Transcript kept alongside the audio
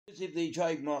The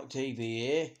Trademark TV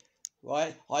here,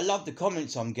 right? I love the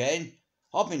comments I'm getting.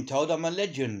 I've been told I'm a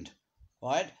legend,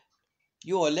 right?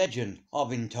 You're a legend, I've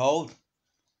been told,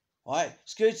 right?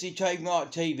 Exclusive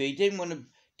Trademark TV didn't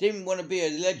want to be a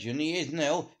legend. He is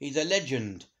now. He's a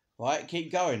legend, right?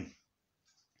 Keep going.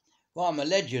 Right, I'm a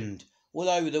legend all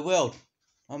over the world.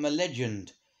 I'm a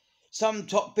legend. Some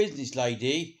top business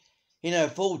lady in her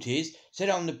 40s said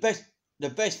I'm the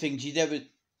best thing she's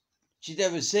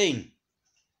ever seen.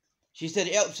 She said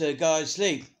it helps her go to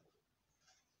sleep.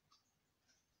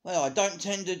 Well, I don't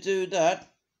tend to do that.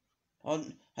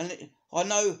 And I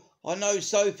know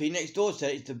Sophie next door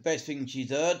said it's the best thing she's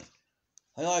heard.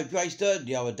 I know Grace heard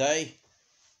the other day.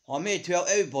 I'm here to help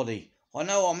everybody. I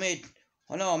know I'm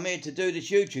here to do this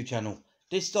YouTube channel.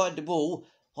 This side of the wall,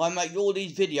 I make all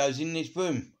these videos in this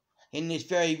room. In this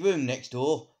very room next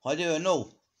door. I do and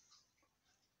all.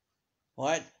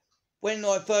 Right? When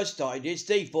I first started it,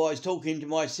 Steve thought I was talking to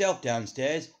myself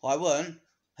downstairs. I weren't.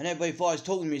 And everybody thought I was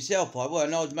talking to myself. I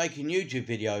weren't. I was making YouTube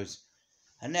videos.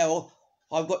 And now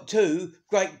I've got two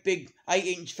great big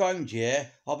 8-inch phones here.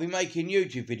 I'll be making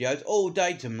YouTube videos all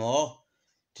day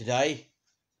today,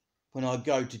 when I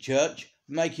go to church,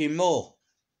 making more.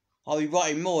 I'll be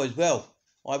writing more as well.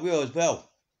 I will as well.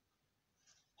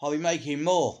 I'll be making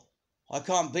more. I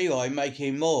can't be why I'm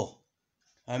making more.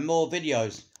 And more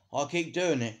videos. I'll keep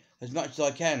doing it as much as I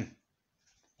can.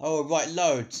 I will write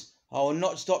loads. I will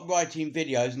not stop writing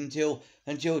videos until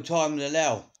time will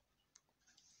allow.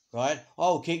 Right?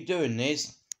 I'll keep doing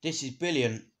this. This is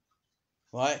brilliant.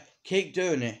 Right? Keep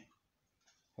doing it.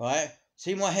 Right?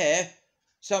 See my hair?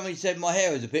 Somebody said my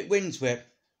hair was a bit windswept.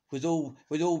 Was all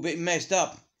a bit messed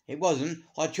up. It wasn't.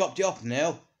 I chopped it off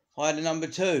now. I had a number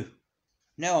 2.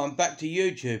 Now I'm back to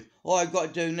YouTube. All I've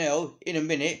got to do now, in a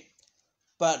minute,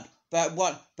 but about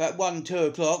 1, 2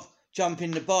 o'clock, jump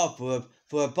in the bath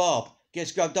for a bath. Get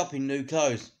scrubbed up in new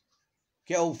clothes.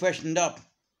 Get all freshened up.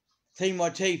 Clean my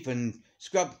teeth and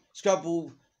scrub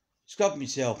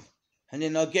myself. And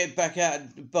then I'll get back out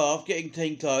of the bath, get in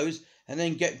clean clothes, and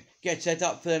then get set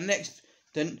up for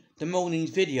the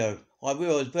morning's video. I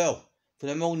will as well, for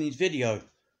the morning's video.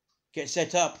 Get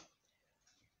set up.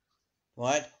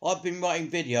 Right? I've been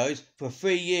writing videos for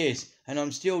 3 years, and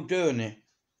I'm still doing it.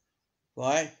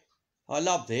 Right? I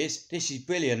love this. This is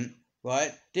brilliant.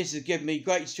 Right? This has given me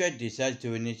great strength, this has,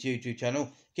 doing this YouTube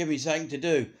channel. Give me something to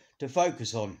do, to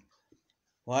focus on.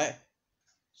 Right?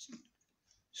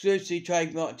 Exclusive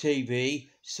Trademark TV,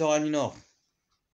 signing off.